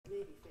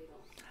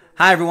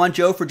Hi everyone,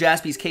 Joe for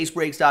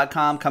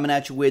JaspysCaseBreaks.com coming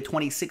at you with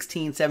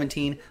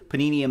 2016-17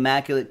 Panini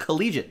Immaculate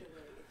Collegiate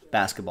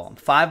Basketball.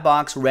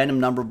 5-box random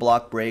number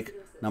block break,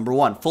 number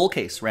 1. Full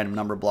case random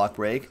number block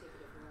break.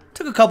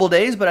 Took a couple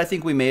days, but I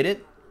think we made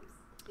it.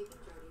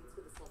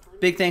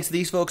 Big thanks to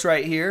these folks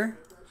right here.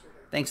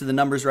 Thanks to the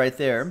numbers right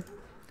there.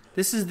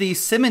 This is the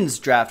Simmons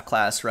draft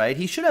class, right?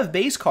 He should have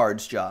base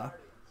cards, Ja.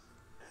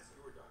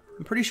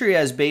 I'm pretty sure he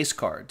has base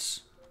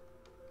cards.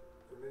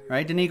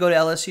 Right? Didn't he go to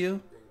LSU?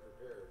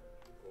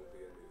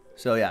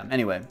 So yeah,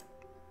 anyway.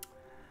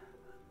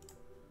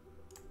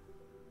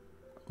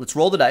 Let's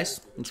roll the dice.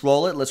 Let's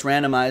roll it. Let's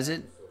randomize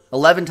it.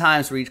 11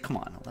 times for each. Come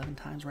on, 11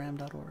 times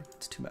ram.org.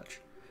 It's too much.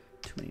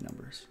 Too many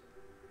numbers.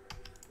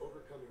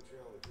 Overcoming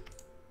challenges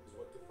is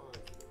what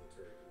defines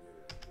the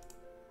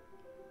military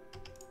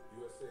community.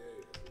 USAA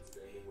has been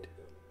standing with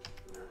them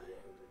for nearly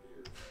 100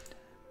 years.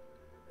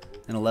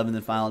 And 11th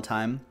and final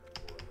time.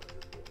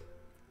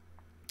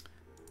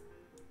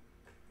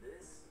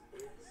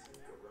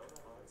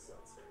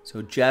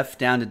 So Jeff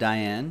down to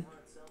Diane.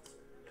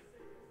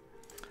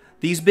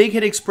 These big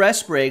hit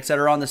express breaks that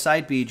are on the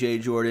site,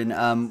 BJ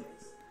Jordan,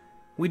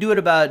 we do it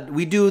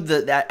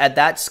at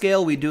that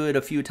scale, we do it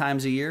a few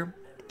times a year,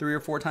 3 or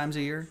 4 times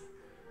a year.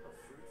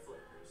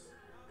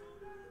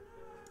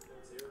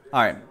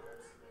 All right,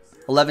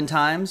 11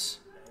 times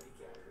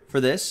for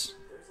this.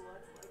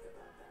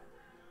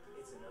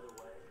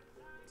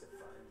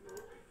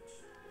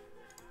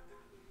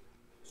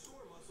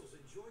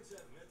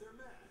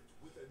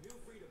 With a new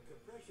freedom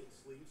compression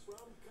sleeves from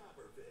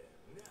Copperfit.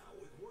 Now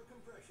with more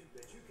compression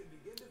that you can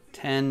begin to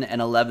 10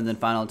 and 11th and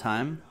final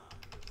time.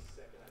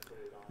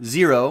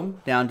 0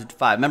 down to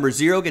 5. Remember,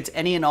 0 gets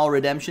any and all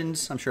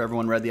redemptions. I'm sure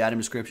everyone read the item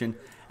description.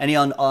 Any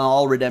on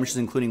all redemptions,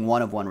 including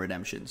 1 of 1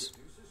 redemptions.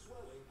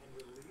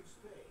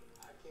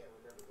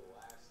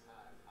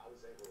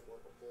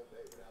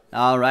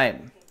 All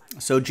right.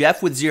 So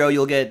Jeff with 0,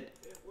 you'll get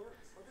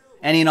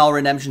any and all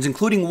redemptions,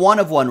 including 1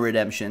 of 1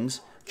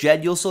 redemptions.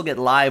 Jed, you'll still get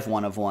live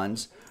 1 of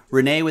 1s.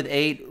 Renee with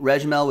 8,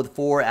 Regimel with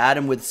 4,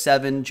 Adam with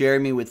 7,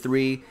 Jeremy with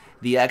 3,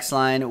 the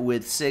X-Line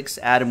with 6,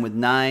 Adam with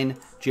 9,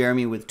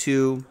 Jeremy with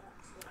 2,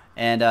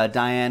 and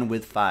Diane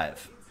with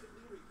 5.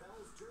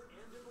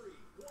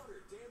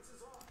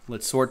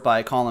 Let's sort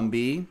by column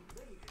B.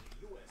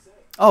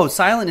 Oh,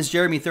 silent is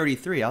Jeremy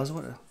 33.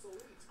 Sorry,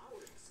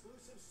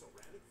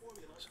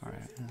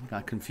 I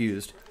got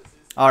confused.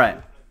 All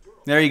right,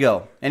 there you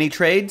go. Any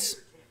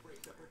trades?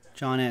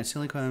 John and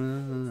silly.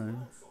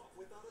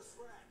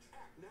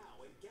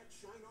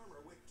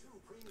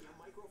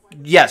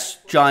 Yes,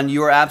 John,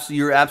 you're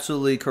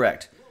absolutely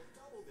correct.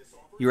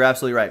 You're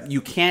absolutely right. You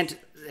can't,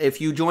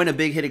 if you join a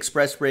big hit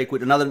express break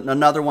with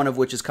another one of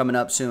which is coming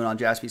up soon on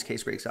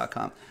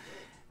JaspysCaseBreaks.com.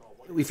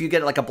 If you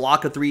get like a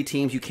block of 3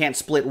 teams, you can't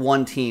split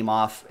one team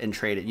off and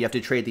trade it. You have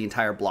to trade the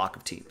entire block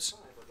of teams.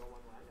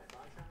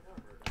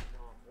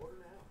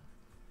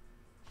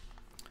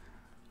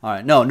 All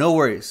right, no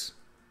worries,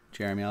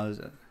 Jeremy. I was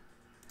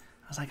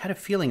like, I had a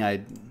feeling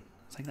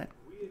it's like that.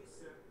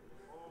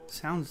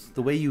 Sounds,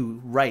 the way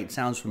you write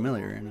sounds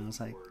familiar, and I was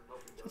like,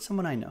 is that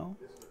someone I know?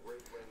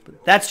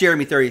 But that's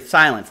Jeremy 30,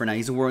 silent for now.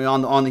 He's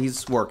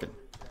he's working.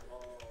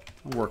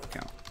 A work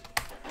account.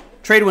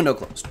 Trade window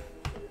closed.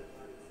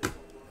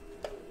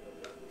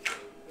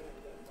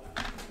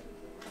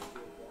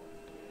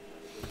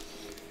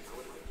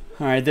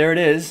 All right, there it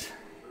is.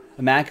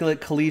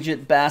 Immaculate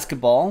Collegiate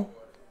Basketball.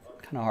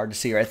 Kind of hard to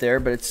see right there,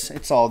 but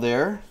it's all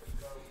there.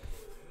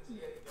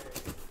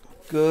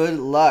 Good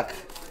luck.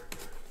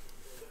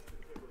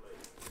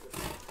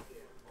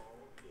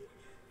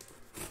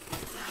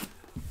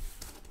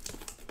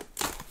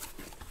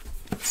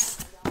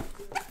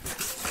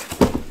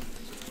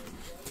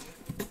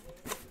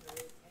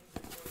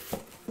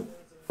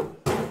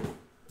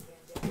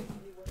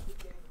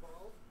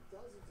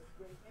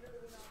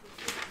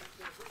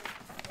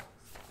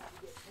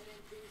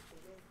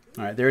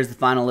 All right, there's the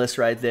final list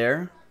right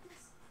there.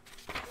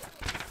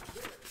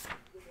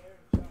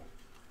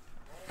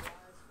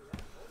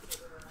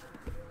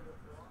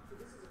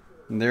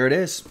 And there it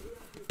is.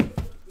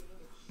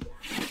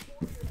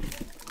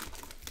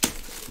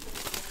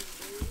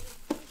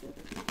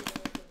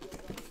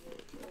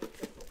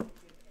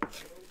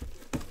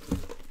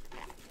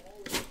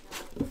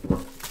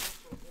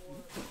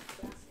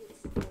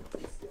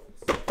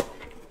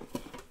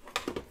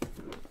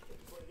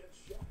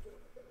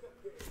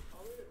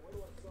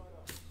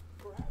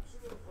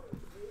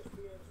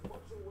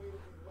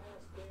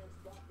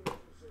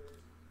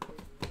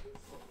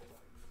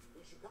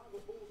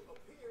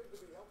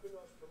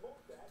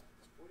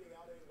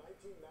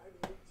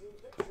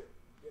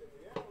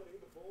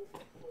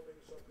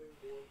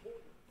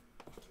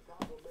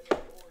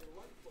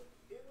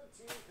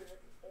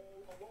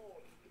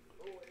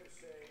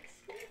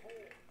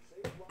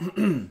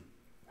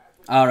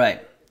 All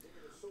right,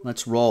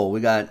 let's roll.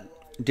 We got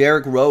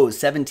Derrick Rose,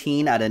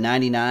 17 out of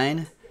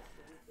 99.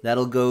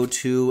 That'll go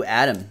to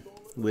Adam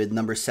with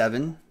number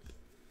 7.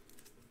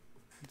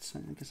 I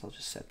guess I'll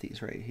just set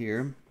these right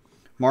here.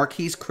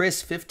 Marquise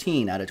Chris,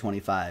 15 out of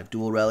 25.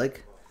 Dual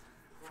relic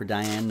for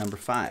Diane, number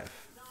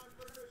 5.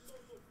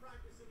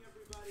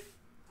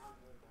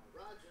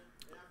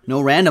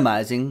 No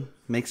randomizing.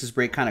 Makes this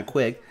break kind of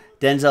quick.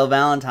 Denzel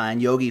Valentine,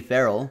 Yogi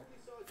Ferrell,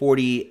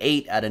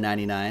 48 out of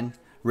 99.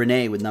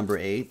 Renee with number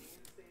 8.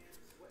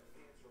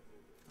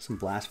 Some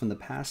blast from the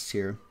past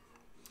here.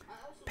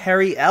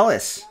 Perry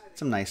Ellis.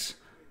 Some nice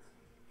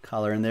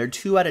color in there.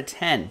 2 out of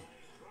 10.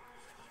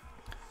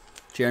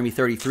 Jeremy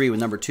 33 with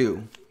number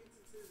 2.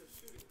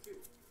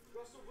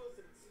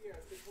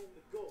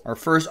 Our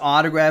first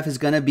autograph is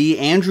going to be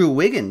Andrew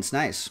Wiggins.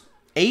 Nice.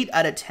 8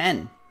 out of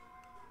 10.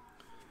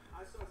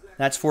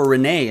 That's for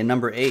Renee in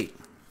number 8.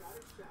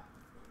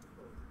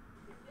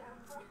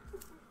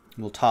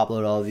 We'll top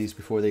load all of these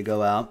before they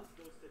go out.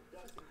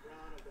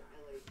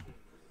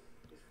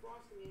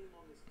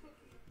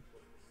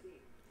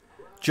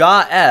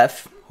 Ja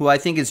F, who I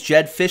think is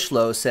Jed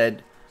Fishlow,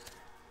 said,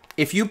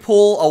 if you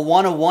pull a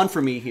 1 of 1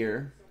 for me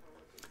here,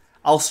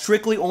 I'll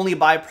strictly only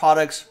buy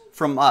products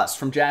from us,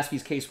 from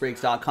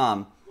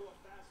jaspyscasebreaks.com.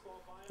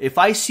 If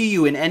I see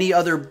you in any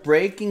other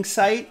breaking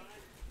site,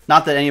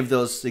 not that any of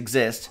those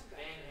exist,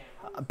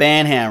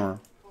 Banhammer.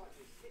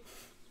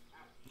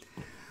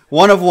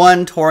 1 of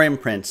 1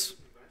 Torium Prince.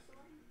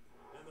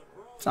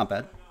 It's not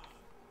bad.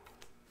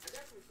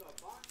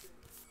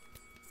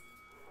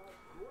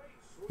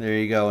 There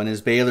you go, and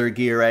his Baylor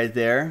gear right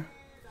there.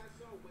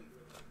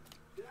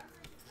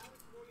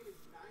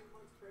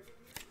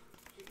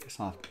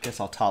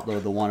 Guess I'll top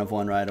load the 1 of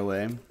 1 right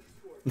away.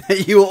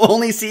 You will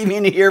only see me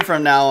in here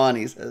from now on,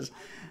 he says.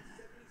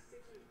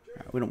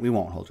 Right, we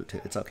won't hold you to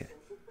it. It's okay.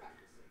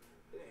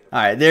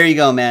 All right, there you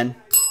go, man.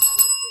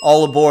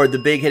 All aboard the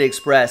Big Hit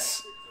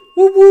Express.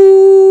 Whoop,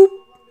 whoop.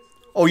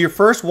 Oh, your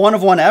first 1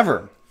 of 1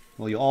 ever.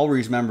 Well, you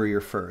always remember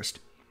your first.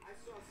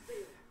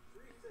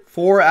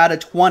 4 out of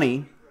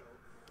 20.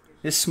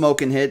 This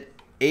smoking hit.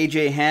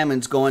 A.J.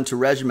 Hammond's going to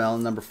Regimel,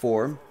 number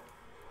 4.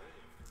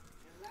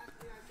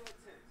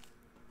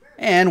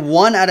 And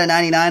 1 out of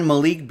 99,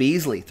 Malik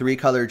Beasley.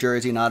 3-color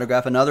jersey and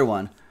autograph. Another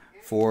one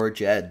for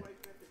Jed.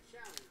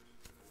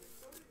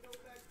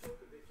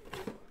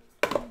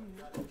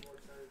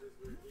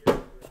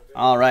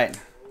 All right.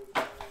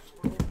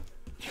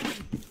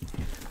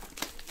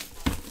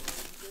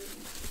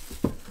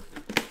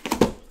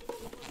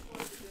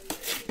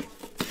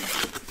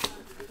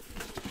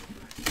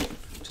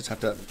 Just have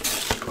to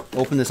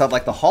open this up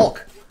like the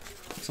Hulk.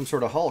 Some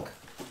sort of Hulk.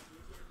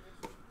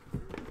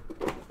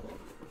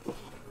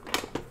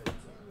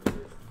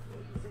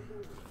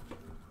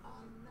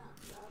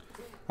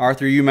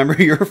 Arthur, you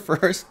remember your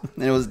first?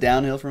 And it was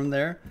downhill from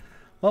there.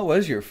 What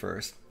was your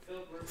first?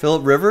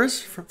 Phillip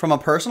Rivers from a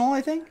personal,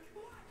 I think?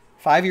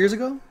 5 years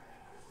ago?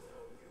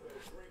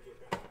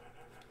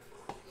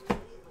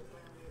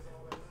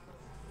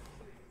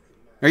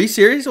 Are you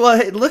serious? Well,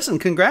 hey, listen,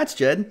 congrats,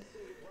 Jed.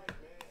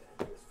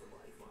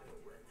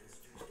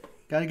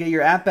 Got to get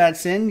your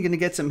at-bats in. You're going to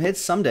get some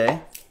hits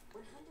someday.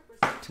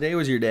 Today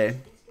was your day.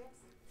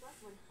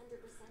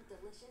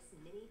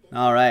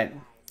 All right.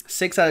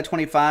 6 out of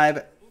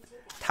 25.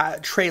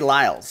 Trey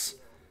Lyles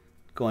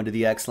going to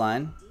the X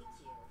line.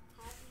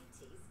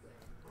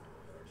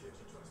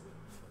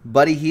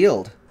 Buddy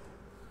Hield.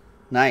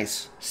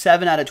 Nice.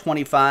 7 out of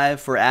 25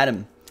 for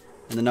Adam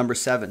and the number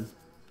 7.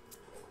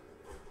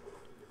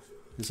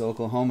 His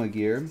Oklahoma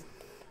gear.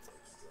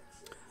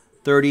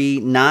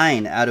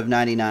 39 out of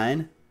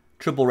 99.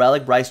 Triple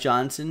relic, Bryce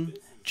Johnson,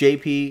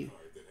 JP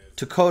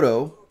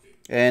Tokoto,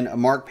 and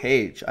Mark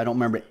Page. I don't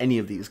remember any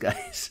of these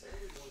guys.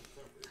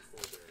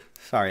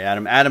 Sorry,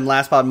 Adam. Adam,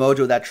 last spot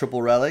mojo, that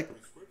triple relic.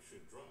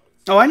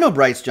 Oh, I know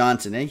Bryce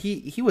Johnson.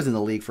 He was in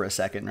the league for a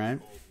second, right?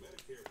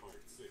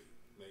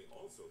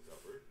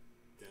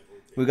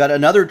 We got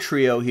another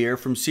trio here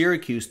from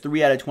Syracuse,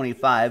 3 out of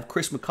 25.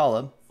 Chris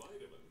McCullough.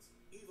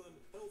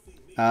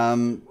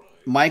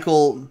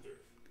 Michael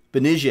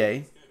Benige.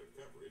 I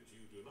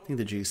think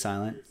the G is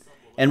silent.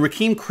 And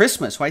Rakeem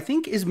Christmas, who I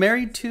think is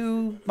married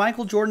to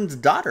Michael Jordan's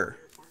daughter.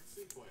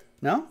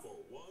 No?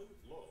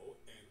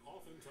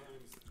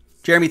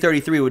 Jeremy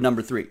 33 with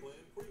number 3.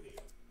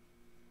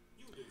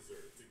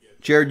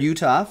 Jared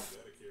Utoff.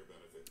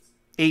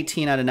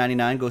 18 out of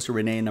 99 goes to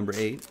Renee, number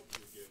 8.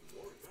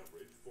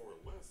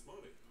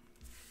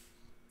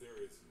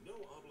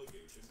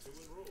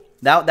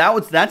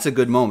 That's a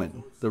good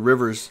moment. The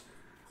Rivers,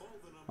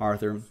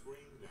 Arthur.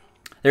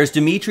 There's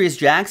Demetrius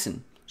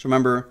Jackson. So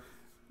remember,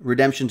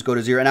 redemptions go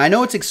to 0. And I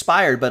know it's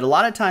expired, but a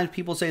lot of times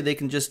people say they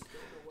can just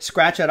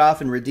scratch that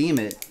off and redeem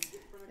it.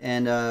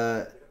 And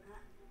a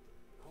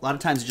lot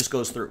of times it just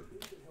goes through.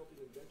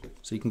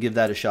 So you can give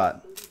that a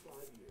shot.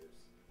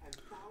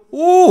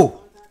 Ooh!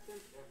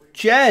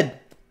 Jed.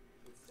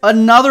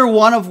 Another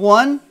 1 of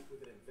 1.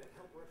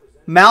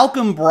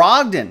 Malcolm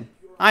Brogdon.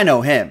 I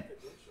know him.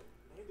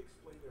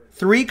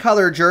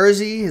 3-color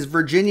jersey, his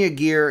Virginia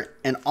gear,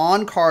 an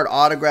on-card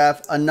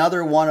autograph,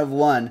 another 1 of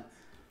 1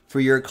 for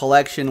your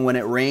collection. When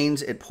it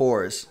rains, it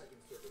pours.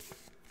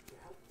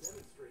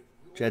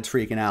 Jed's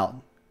freaking out.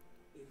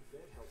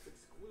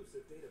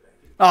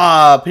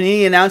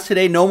 Panini announced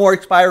today no more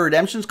expired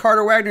redemptions,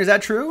 Carter Wagner. Is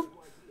that true?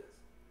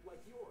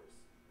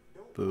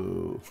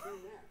 Boo.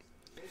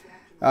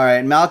 All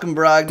right, Malcolm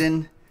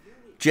Brogdon,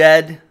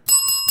 Jed,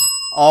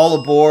 all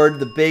aboard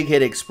the Big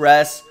Hit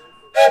Express.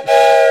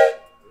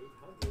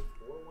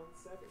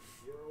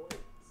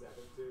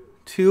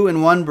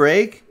 2-in-1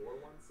 break.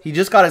 He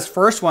just got his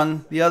first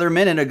one the other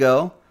minute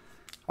ago.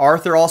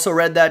 Arthur also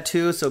read that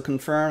too, so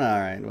confirm. All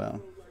right,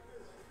 well.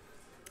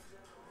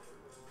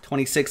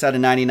 26 out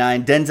of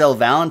 99. Denzel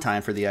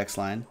Valentine for the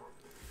X-Line.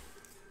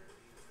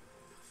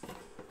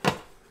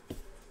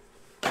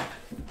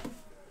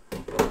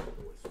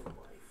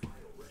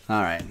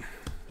 All right.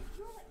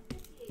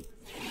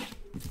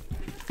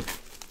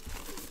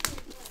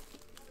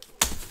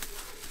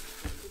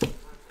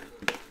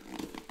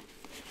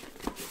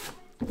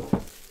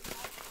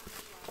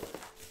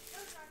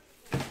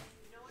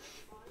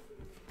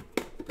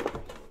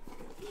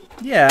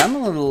 Yeah, I'm a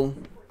little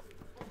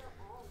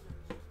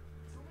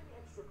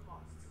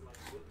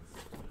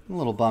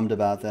bummed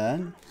about that.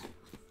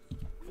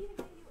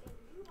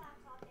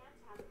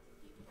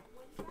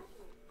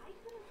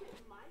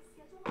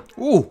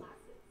 Ooh.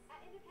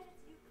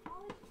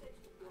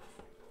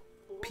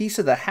 Piece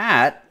of the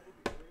hat.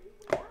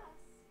 Let's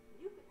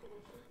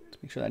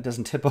make sure that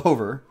doesn't tip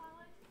over.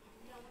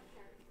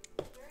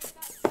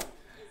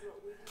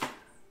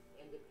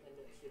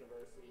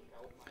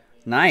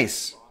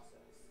 Nice.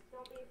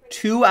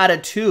 2 out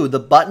of 2. The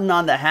button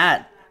on the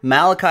hat.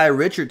 Malachi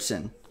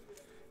Richardson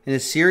in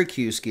his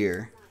Syracuse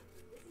gear.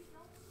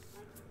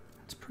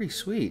 That's pretty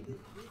sweet.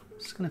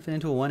 Is this going to fit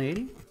into a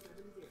 180?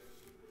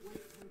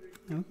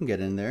 Yeah, we can get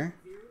in there.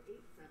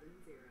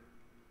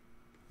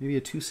 Maybe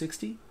a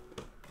 260?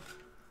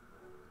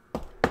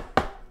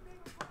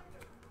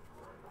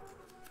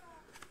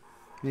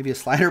 Maybe a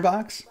slider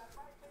box?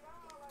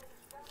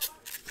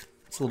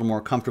 It's a little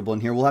more comfortable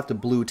in here. We'll have to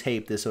blue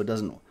tape this so it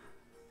doesn't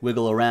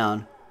wiggle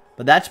around.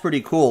 But that's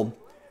pretty cool.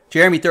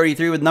 Jeremy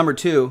 33 with number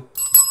 2.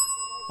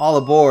 All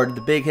aboard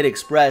the Big Hit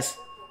Express.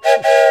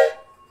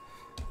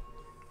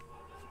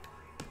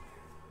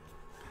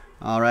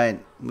 All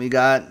right, we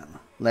got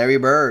Larry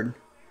Bird.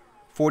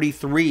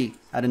 43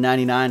 out of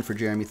 99 for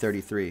Jeremy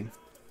 33.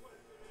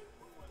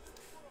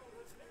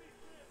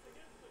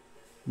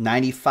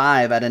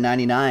 95 out of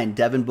 99.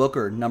 Devin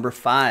Booker, number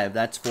 5.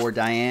 That's for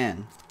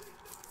Diane.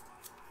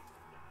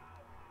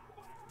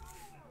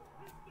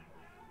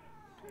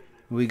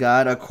 We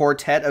got a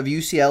quartet of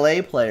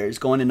UCLA players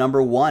going to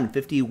number 1.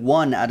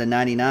 51 out of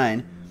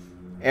 99.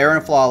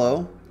 Aaron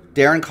Flalo,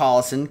 Darren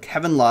Collison,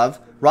 Kevin Love,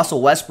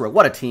 Russell Westbrook.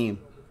 What a team.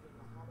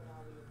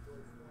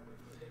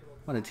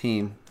 What a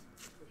team.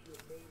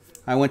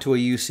 I went to a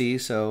UC,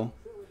 so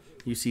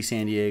UC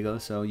San Diego,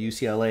 so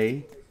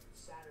UCLA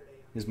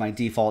is my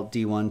default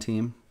D1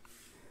 team.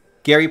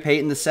 Gary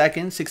Payton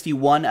II,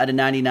 61 out of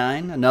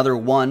 99. Another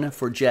 1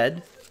 for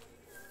Jed.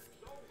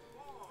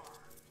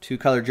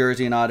 2-color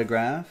jersey and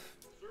autograph.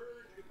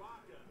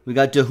 We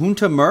got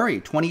DeJounte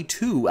Murray,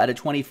 22 out of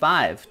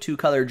 25.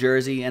 2-color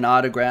jersey and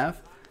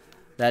autograph.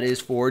 That is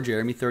for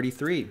Jeremy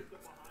 33.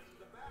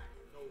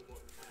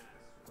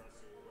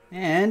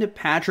 And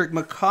Patrick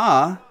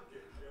McCaw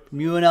from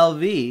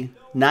UNLV,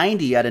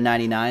 90 out of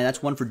 99.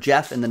 That's 1 for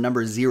Jeff and the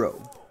number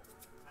 0.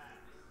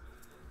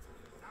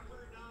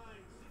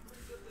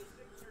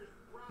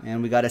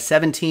 And we got a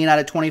 17 out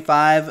of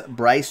 25,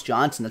 Bryce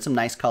Johnson. That's some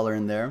nice color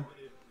in there.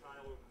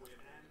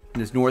 In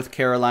his North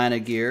Carolina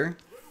gear.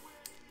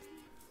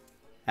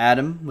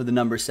 Adam with the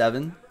number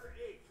 7.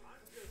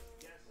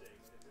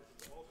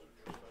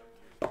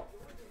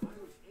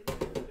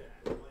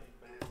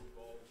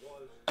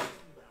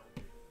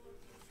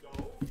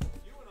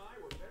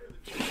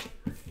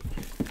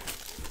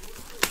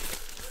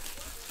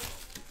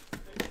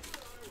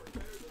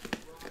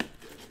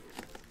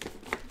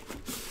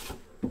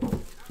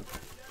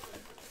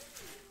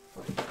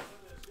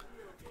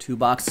 Two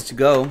boxes to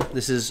go.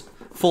 This is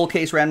full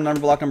case random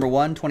number block number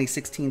 1,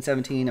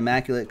 2016-17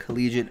 Immaculate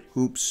Collegiate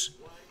Hoops.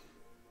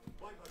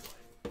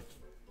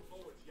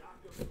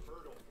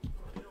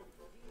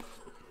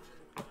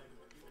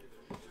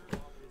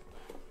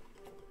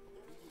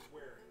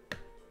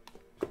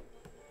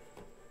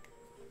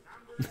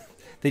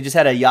 They just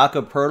had a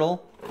Jakob Poeltl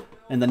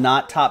in the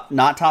not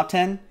top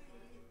 10.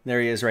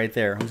 There he is right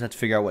there. I just have to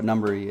figure out what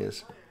number he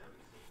is.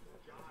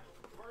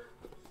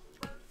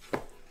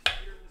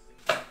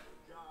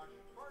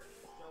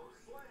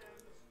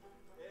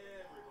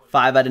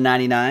 Five out of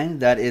 99.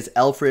 That is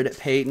Elfrid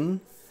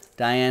Payton.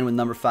 Diane with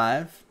number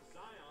 5.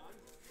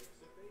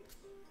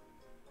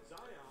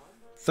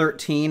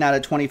 13 out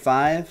of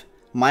 25.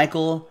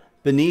 Michael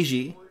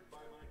Benigi.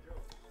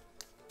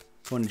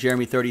 Going to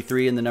Jeremy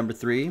 33 in the number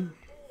 3.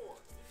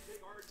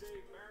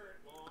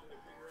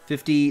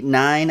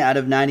 59 out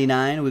of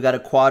 99. We got a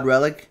quad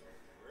relic.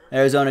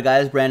 Arizona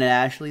guys, Brandon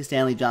Ashley,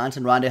 Stanley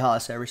Johnson, Rondae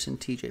Hollis-Everson,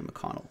 TJ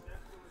McConnell.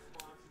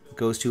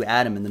 Goes to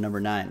Adam in the number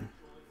 9.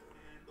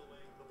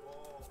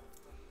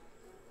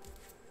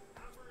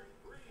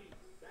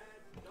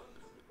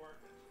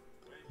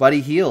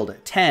 Buddy Hield,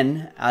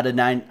 10 out of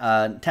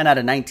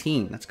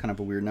 19. That's kind of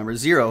a weird number.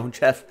 0,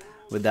 Jeff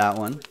with that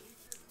one.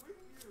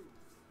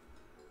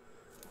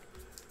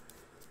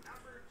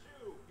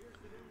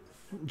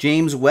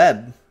 James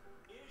Webb,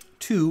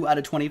 2 out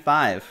of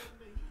 25.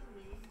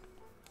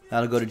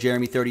 That'll go to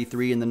Jeremy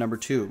 33 in the number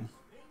 2.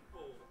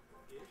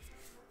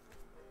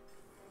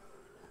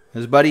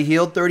 His Buddy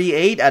Hield,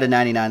 38 out of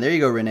 99. There you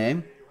go,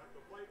 Renee.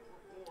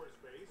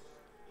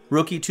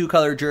 Rookie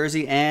 2-color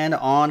jersey and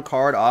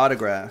on-card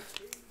autograph.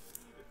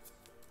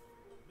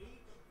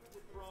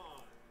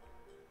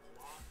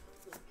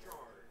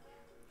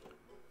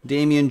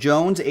 Damian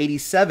Jones,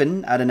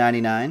 87 out of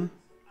 99.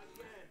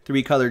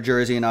 3-color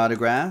jersey and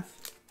autograph.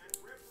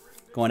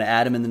 Going to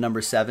Adam in the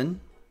number 7.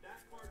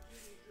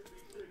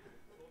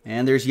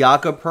 And there's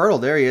Jakob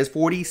Pertl. There he is,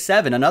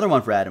 47. Another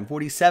one for Adam.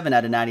 47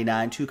 out of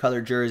 99.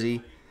 2-color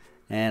jersey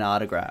and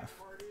autograph.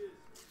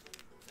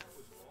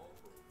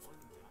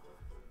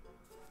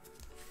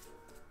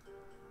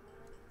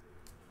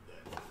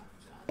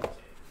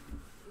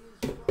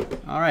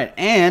 All right,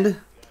 and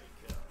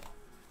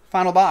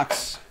final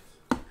box.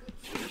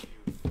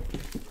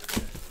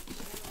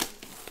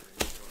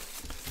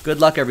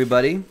 Good luck,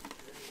 everybody.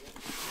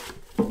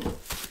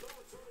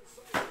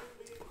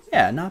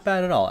 Yeah, not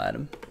bad at all,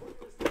 Adam.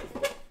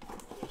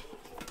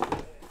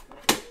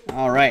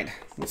 All right,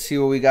 let's see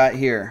what we got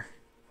here.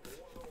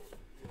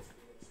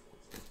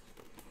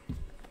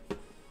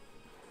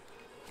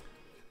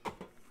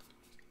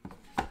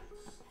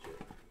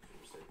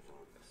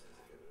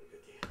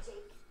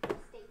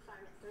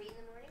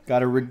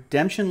 Got a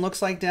redemption,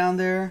 looks like, down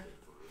there.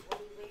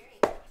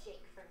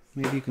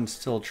 Maybe you can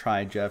still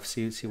try, Jeff.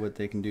 See what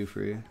they can do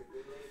for you.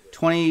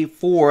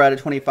 24 out of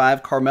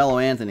 25, Carmelo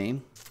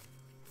Anthony.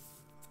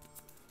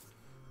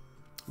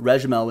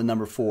 Regimel with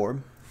number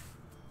 4.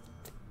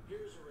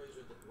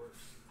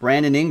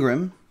 Brandon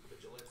Ingram,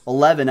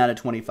 11 out of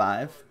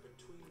 25.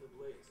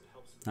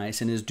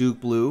 Nice, in his Duke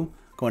Blue.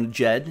 Going to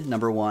Jed,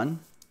 number 1.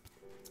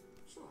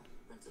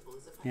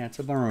 Yeah, it's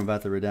a bummer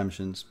about the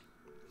redemptions.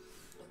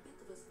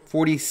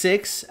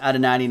 46 out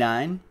of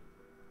 99.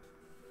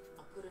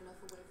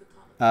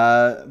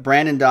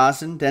 Brandon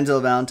Dawson,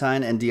 Denzel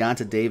Valentine, and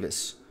Deonta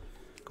Davis.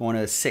 Going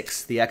to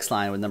 6, the X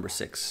line with number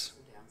 6.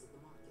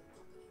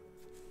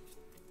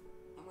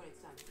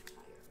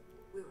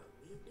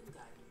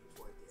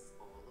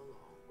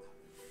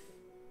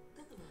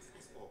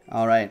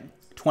 All right,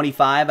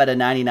 25 out of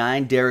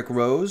 99, Derrick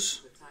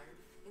Rose.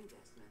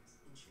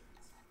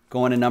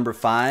 Going to number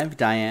 5,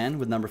 Diane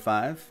with number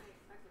 5.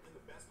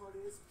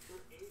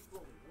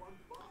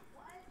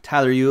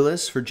 Tyler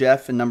Eulis for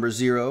Jeff and number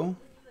 0.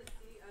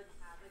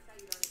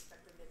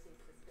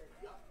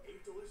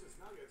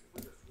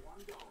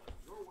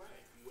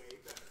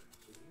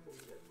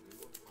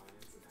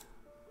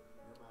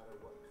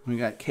 We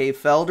got Kay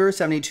Felder,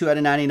 72 out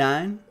of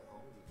 99.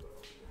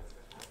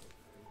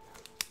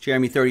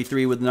 Jeremy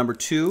 33 with number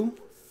 2.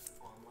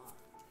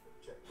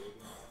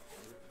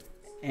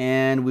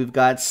 And we've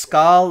got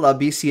Skal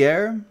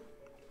Labissiere,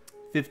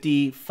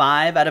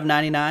 55 out of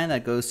 99.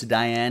 That goes to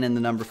Diane in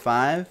the number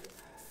 5.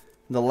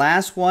 The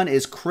last one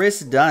is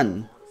Chris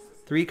Dunn.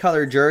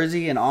 3-color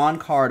jersey and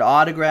on-card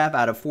autograph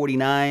out of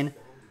 49.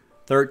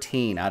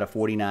 13 out of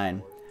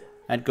 49.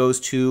 That goes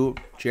to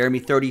Jeremy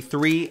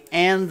 33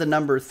 and the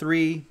number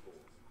 3.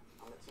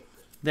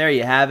 There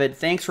you have it.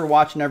 Thanks for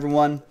watching,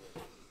 everyone.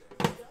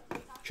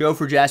 Joe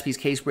for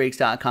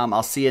JaspysCaseBreaks.com.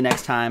 I'll see you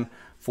next time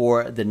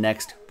for the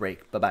next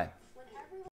break. Bye-bye.